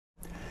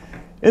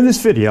In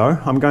this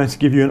video, I'm going to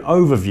give you an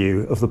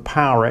overview of the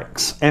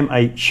Powerex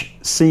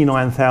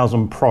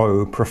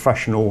MH-C9000PRO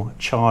professional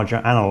charger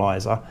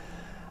analyzer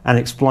and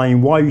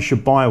explain why you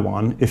should buy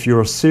one if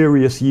you're a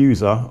serious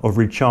user of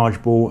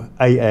rechargeable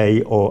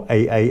AA or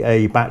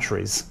AAA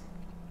batteries.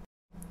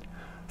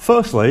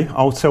 Firstly,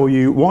 I'll tell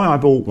you why I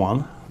bought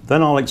one,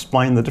 then I'll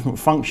explain the different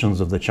functions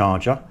of the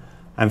charger,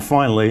 and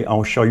finally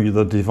I'll show you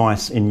the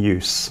device in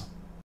use.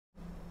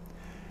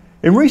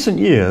 In recent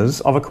years,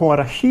 I've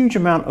acquired a huge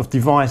amount of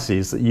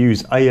devices that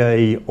use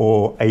AA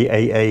or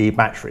AAA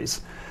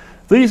batteries.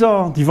 These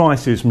are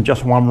devices from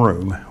just one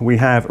room. We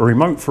have a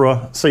remote for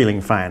a ceiling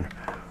fan,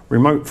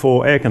 remote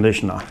for air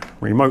conditioner,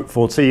 remote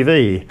for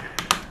TV,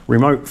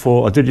 remote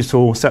for a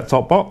digital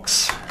set-top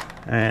box,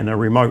 and a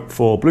remote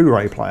for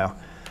Blu-ray player.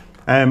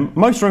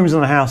 Most rooms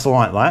in the house are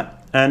like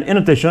that. And in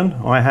addition,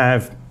 I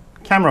have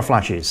camera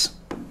flashes,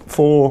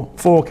 four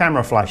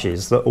camera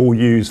flashes that all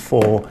use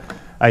for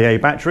AA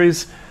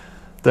batteries.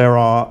 There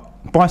are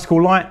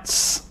bicycle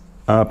lights,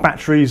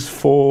 batteries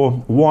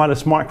for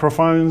wireless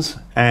microphones,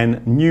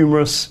 and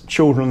numerous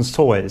children's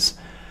toys.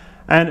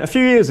 And a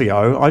few years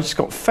ago, I just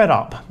got fed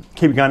up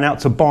keeping going out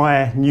to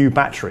buy new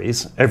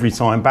batteries every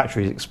time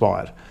batteries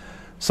expired.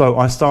 So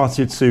I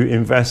started to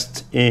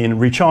invest in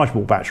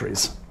rechargeable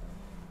batteries.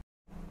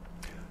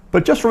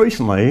 But just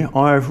recently,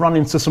 I've run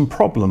into some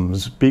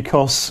problems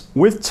because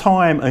with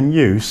time and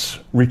use,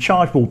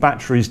 rechargeable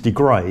batteries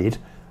degrade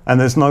and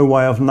there's no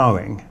way of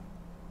knowing.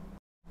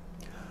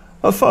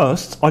 At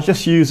first, I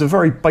just use a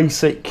very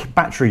basic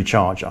battery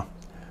charger.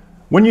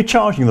 When you're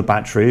charging the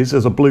batteries,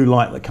 there's a blue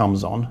light that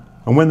comes on,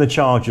 and when the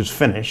charge is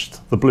finished,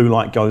 the blue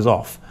light goes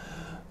off.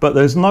 But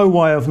there's no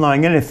way of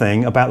knowing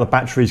anything about the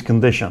battery's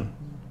condition.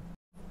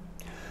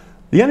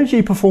 The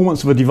energy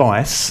performance of a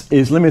device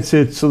is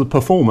limited to the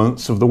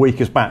performance of the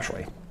weakest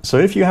battery. So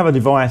if you have a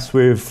device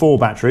with 4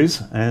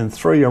 batteries, and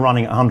 3 are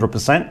running at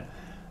 100%,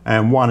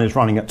 and 1 is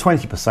running at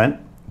 20%,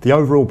 the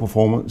overall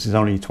performance is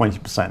only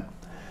 20%.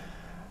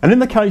 And in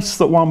the case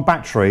that one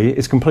battery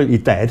is completely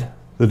dead,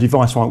 the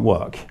device won't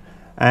work.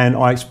 And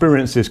I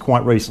experienced this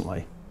quite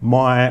recently.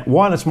 My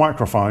wireless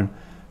microphone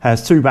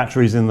has 2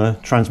 batteries in the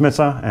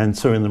transmitter and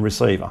 2 in the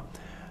receiver.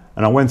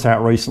 And I went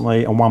out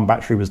recently and one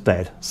battery was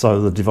dead,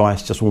 so the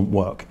device just wouldn't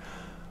work.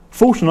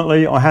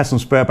 Fortunately, I had some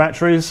spare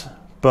batteries,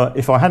 but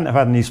if I hadn't have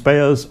had any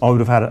spares, I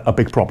would have had a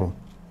big problem.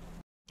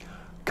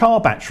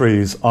 Car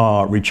batteries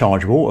are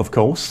rechargeable, of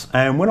course,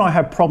 and when I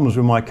had problems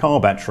with my car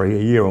battery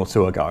a year or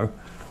 2 ago,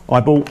 I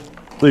bought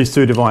these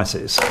 2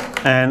 devices.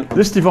 And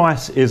this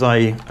device is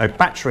a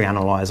battery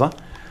analyzer,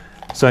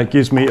 so it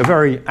gives me a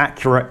very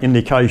accurate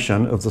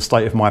indication of the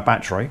state of my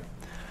battery.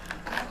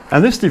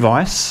 And this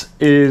device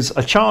is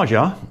a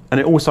charger,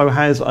 and it also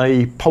has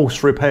a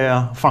pulse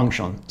repair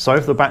function. So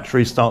if the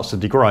battery starts to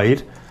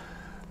degrade,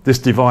 this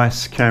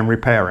device can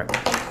repair it.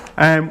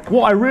 And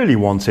what I really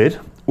wanted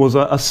was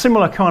a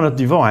similar kind of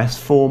device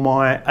for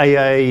my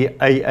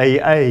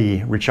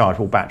AAA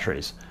rechargeable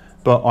batteries,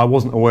 but I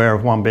wasn't aware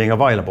of one being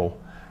available.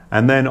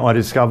 And then I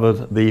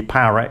discovered the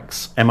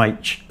Powerex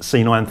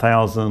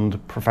MH-C9000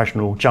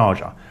 professional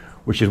charger,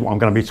 which is what I'm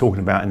going to be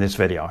talking about in this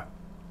video.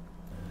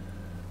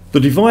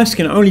 The device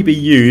can only be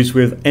used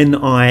with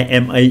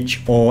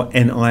NiMH or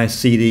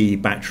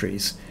NiCd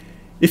batteries.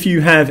 If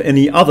you have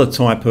any other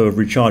type of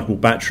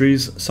rechargeable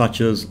batteries, such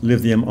as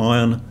lithium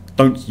ion,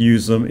 don't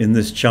use them in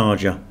this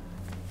charger.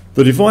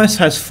 The device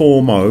has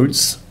 4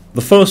 modes. The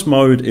first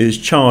mode is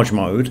charge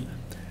mode,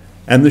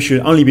 and this should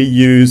only be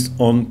used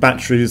on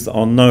batteries that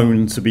are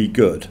known to be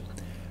good.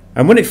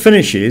 And when it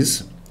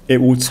finishes,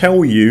 it will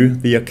tell you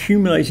the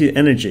accumulated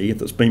energy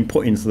that's been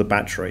put into the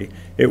battery.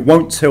 It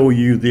won't tell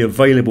you the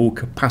available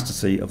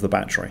capacity of the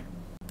battery.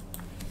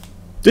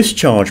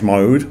 Discharge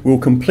mode will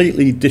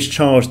completely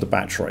discharge the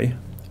battery,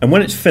 and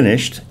when it's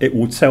finished, it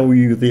will tell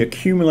you the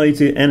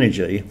accumulated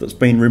energy that's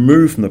been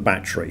removed from the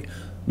battery,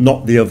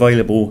 not the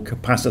available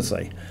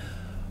capacity.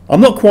 I'm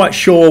not quite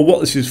sure what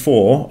this is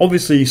for.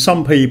 Obviously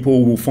some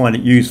people will find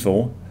it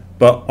useful,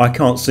 but I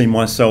can't see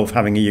myself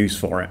having a use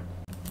for it.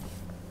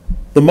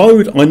 The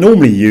mode I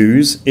normally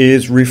use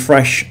is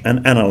refresh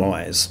and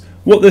analyze.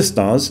 What this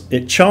does,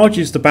 it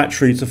charges the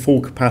battery to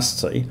full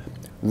capacity,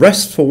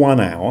 rests for 1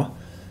 hour,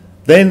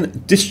 then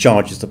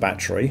discharges the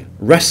battery,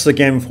 rests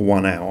again for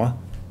 1 hour,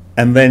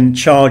 and then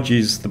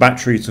charges the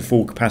battery to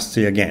full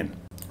capacity again.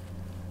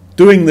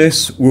 Doing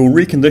this will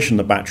recondition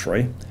the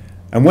battery,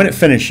 and when it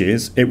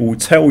finishes, it will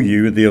tell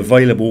you the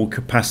available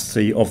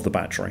capacity of the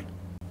battery.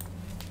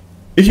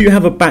 If you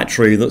have a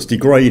battery that's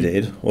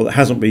degraded or that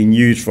hasn't been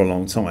used for a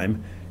long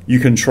time,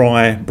 you can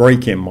try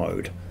break-in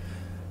mode.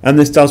 And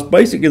this does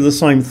basically the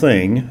same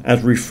thing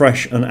as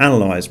refresh and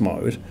analyze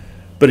mode,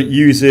 but it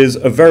uses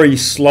a very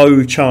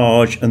slow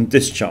charge and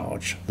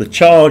discharge. The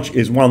charge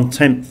is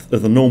 1/10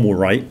 of the normal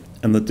rate,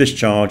 and the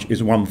discharge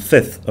is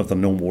 1/5 of the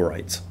normal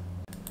rate.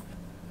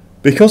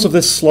 Because of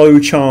this slow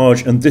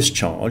charge and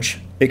discharge,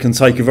 it can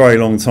take a very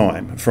long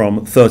time,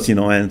 from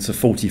 39 to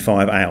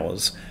 45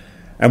 hours.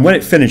 And when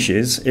it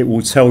finishes, it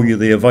will tell you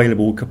the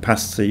available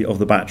capacity of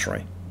the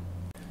battery.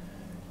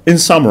 In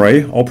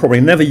summary, I'll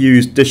probably never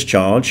use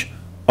discharge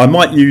I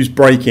might use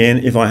break-in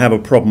if I have a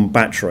problem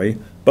battery,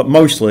 but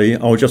mostly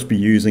I'll just be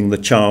using the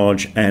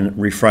charge and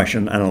refresh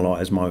and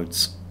analyze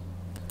modes.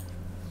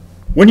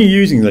 When you're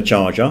using the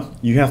charger,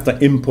 you have to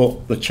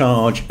input the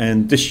charge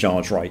and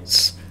discharge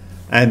rates,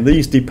 and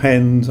these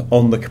depend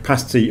on the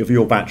capacity of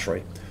your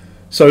battery.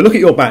 So look at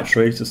your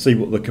battery to see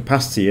what the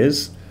capacity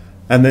is,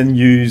 and then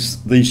use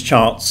these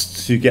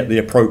charts to get the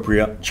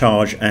appropriate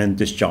charge and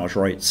discharge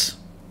rates.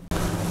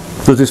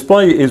 The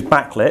display is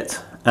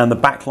backlit, and the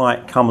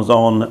backlight comes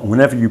on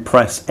whenever you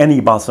press any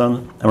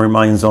button and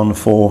remains on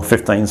for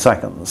 15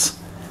 seconds.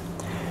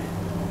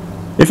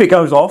 If it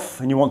goes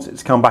off and you want it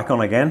to come back on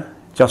again,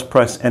 just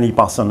press any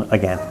button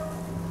again.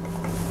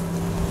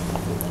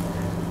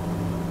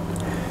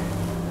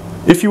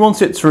 If you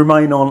want it to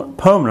remain on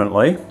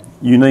permanently,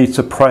 you need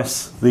to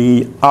press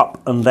the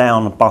up and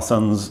down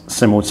buttons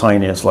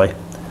simultaneously.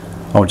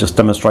 I'll just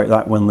demonstrate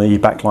that when the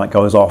backlight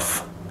goes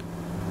off.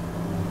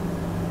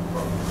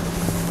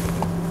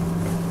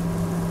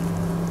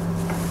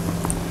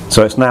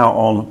 So it's now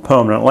on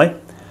permanently,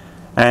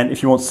 and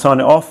if you want to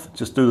turn it off,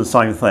 just do the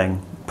same thing.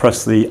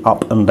 Press the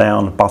up and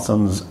down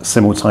buttons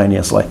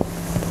simultaneously.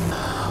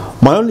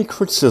 My only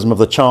criticism of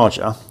the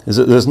charger is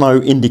that there's no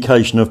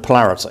indication of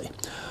polarity.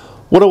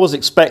 What I was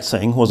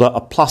expecting was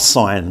a plus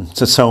sign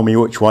to tell me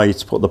which way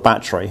to put the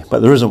battery, but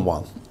there isn't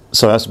one.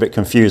 So that's a bit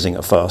confusing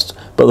at first.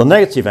 But the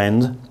negative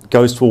end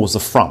goes towards the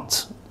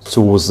front,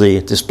 towards the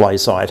display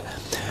side.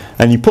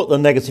 And you put the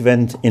negative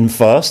end in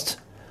first,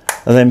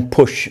 and then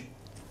push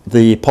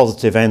the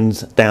positive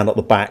end down at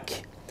the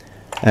back,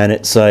 and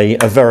it's a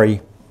very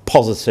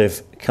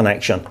positive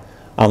connection,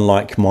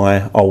 unlike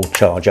my old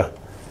charger.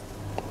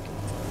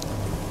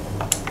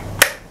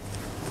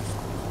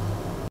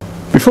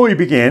 Before you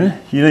begin,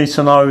 you need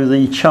to know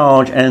the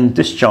charge and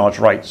discharge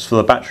rates for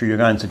the battery you're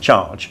going to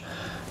charge.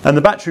 And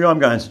the battery I'm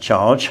going to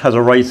charge has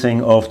a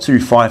rating of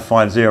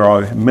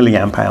 2550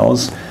 milliamp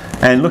hours,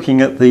 and looking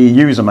at the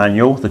user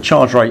manual, the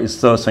charge rate is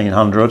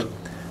 1300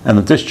 and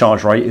the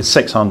discharge rate is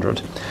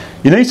 600.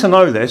 You need to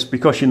know this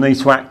because you need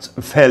to act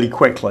fairly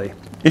quickly.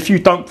 If you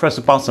don't press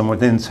a button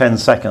within 10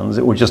 seconds,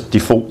 it will just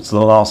default to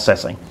the last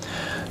setting.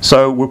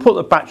 So we'll put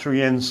the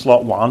battery in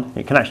slot 1.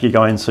 It can actually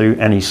go into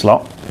any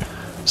slot.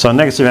 So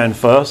negative end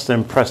first,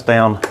 then press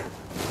down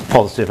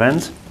positive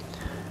end.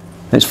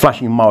 It's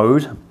flashing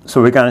mode, so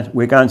we're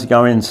going to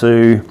go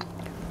into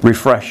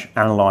refresh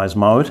analyze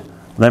mode,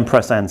 then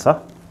press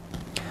enter.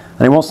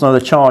 And it wants to know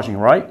the charging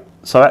rate,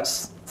 so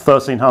that's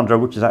 1300,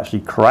 which is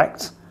actually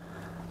correct.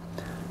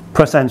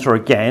 Press enter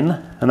again,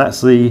 and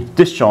that's the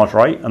discharge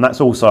rate, and that's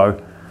also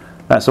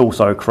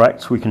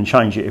correct. We can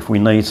change it if we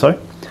need to.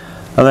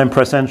 And then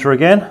press enter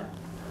again,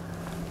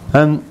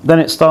 and then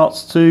it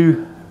starts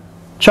to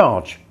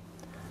charge.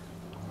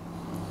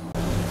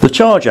 The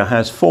charger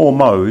has 4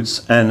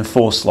 modes and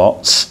 4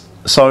 slots,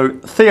 so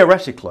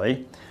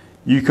theoretically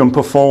you can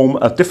perform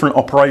a different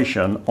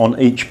operation on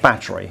each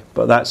battery,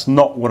 but that's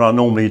not what I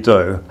normally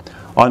do.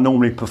 I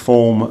normally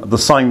perform the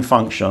same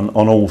function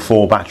on all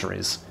 4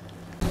 batteries.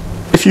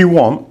 If you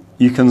want,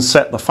 you can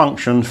set the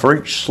function for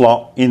each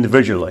slot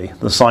individually,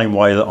 the same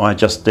way that I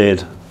just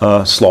did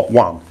slot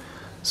 1.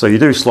 So you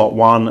do slot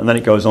 1, and then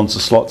it goes on to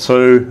slot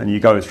 2, and you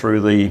go through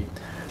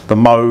the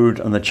mode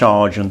and the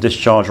charge and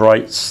discharge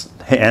rates,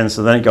 hit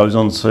enter, then it goes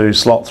on to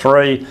slot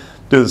 3,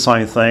 do the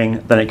same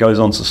thing, then it goes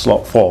on to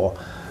slot 4.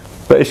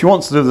 But if you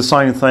want to do the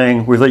same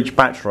thing with each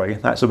battery,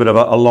 that's a bit of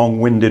a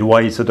long-winded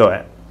way to do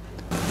it.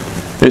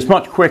 It's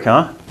much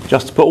quicker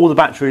just to put all the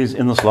batteries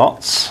in the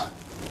slots.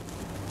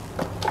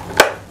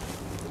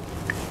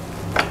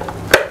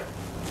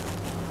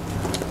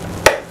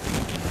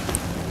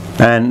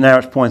 And now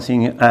it's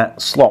pointing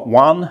at slot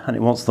 1, and it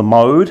wants the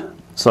mode.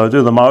 So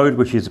do the mode,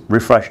 which is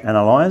refresh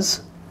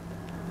analyze.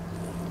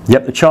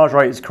 Yep, the charge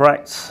rate is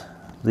correct.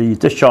 The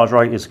discharge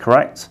rate is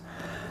correct.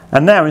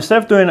 And now, instead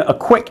of doing a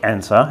quick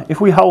enter,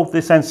 if we hold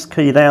this enter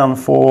key down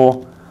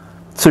for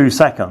 2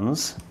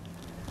 seconds,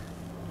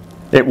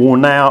 it will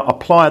now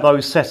apply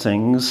those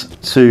settings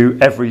to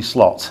every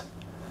slot.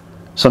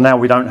 So now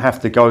we don't have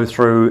to go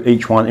through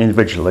each one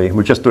individually.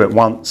 We just do it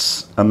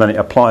once, and then it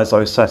applies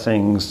those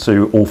settings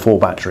to all 4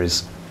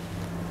 batteries.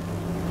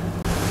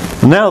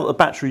 Now that the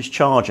battery's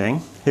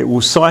charging, it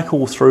will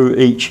cycle through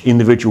each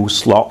individual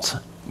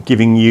slot,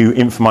 giving you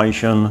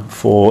information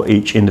for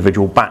each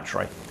individual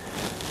battery.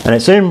 And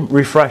it's in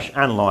refresh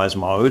analyze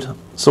mode,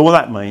 so what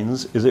that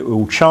means is it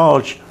will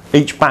charge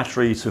each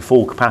battery to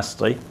full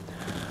capacity,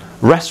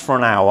 rest for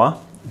an hour,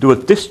 do a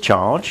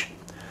discharge,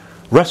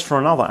 rest for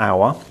another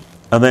hour,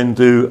 and then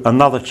do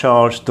another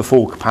charge to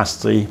full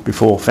capacity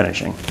before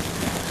finishing.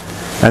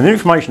 And the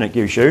information it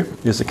gives you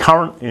is the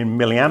current in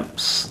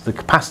milliamps, the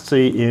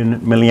capacity in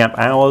milliamp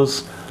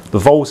hours, the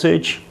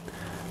voltage,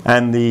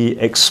 and the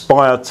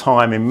expired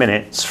time in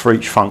minutes for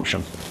each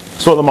function.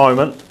 So at the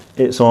moment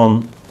it's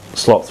on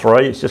slot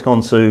 3, it's just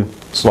gone to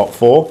slot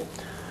 4.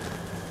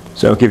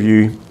 So it'll give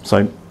you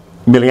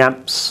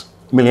milliamps,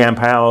 milliamp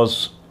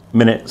hours,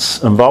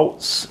 minutes and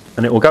volts,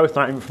 and it will go through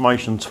that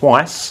information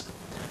twice,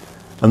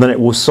 and then it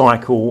will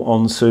cycle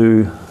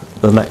onto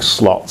the next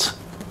slot.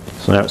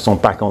 So now it's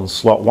back on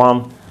slot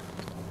 1,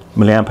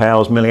 milliamp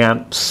hours,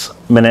 milliamps,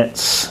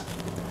 minutes,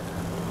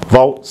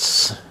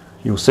 volts.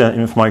 You'll see that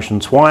information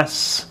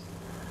twice,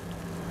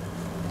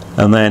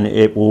 and then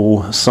it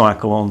will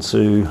cycle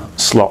onto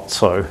slot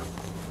 2.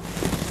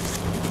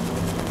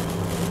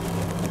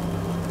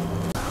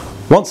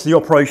 Once the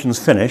operation's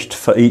finished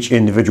for each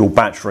individual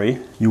battery,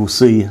 you will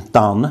see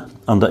done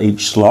under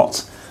each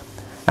slot,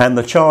 and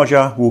the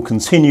charger will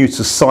continue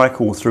to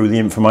cycle through the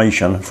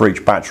information for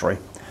each battery.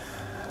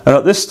 And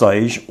at this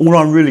stage, all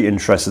I'm really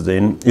interested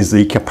in is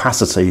the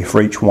capacity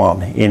for each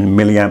one in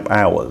milliamp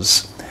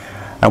hours.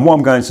 And what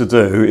I'm going to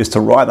do is to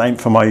write that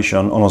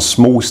information on a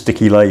small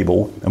sticky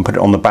label and put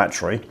it on the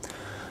battery.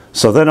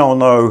 So then I'll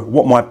know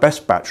what my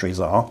best batteries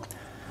are.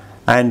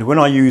 And when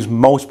I use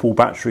multiple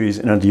batteries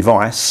in a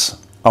device,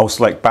 I'll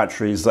select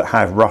batteries that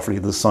have roughly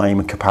the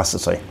same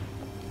capacity.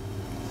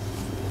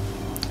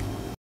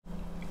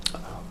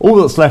 All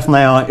that's left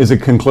now is a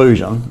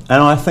conclusion,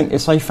 and I think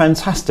it's a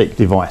fantastic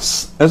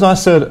device. As I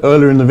said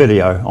earlier in the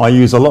video, I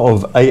use a lot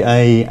of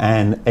AA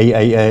and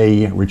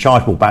AAA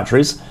rechargeable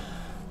batteries,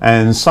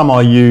 and some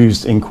are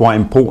used in quite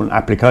important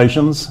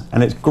applications,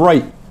 and it's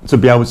great to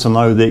be able to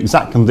know the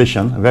exact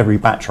condition of every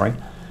battery,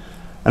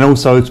 and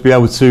also to be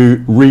able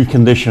to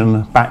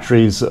recondition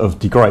batteries that have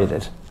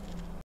degraded.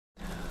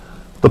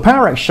 The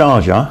Powerex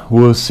charger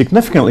was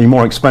significantly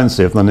more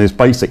expensive than this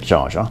basic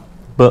charger,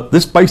 but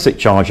this basic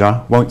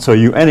charger won't tell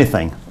you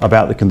anything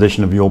about the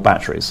condition of your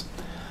batteries.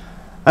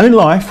 And in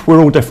life, we're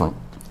all different.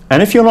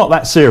 And if you're not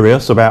that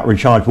serious about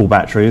rechargeable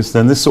batteries,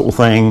 then this sort of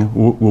thing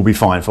will be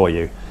fine for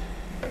you.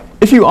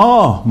 If you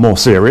are more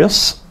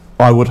serious,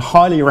 I would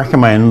highly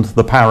recommend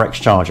the Powerex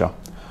charger.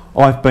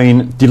 I've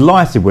been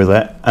delighted with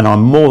it, and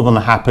I'm more than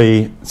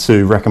happy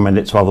to recommend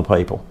it to other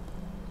people.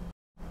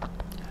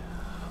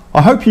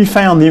 I hope you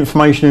found the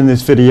information in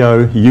this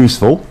video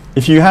useful.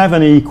 If you have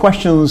any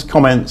questions,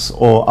 comments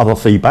or other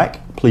feedback,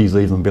 please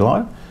leave them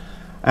below.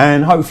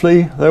 And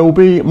hopefully there will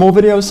be more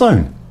videos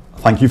soon.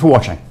 Thank you for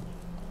watching.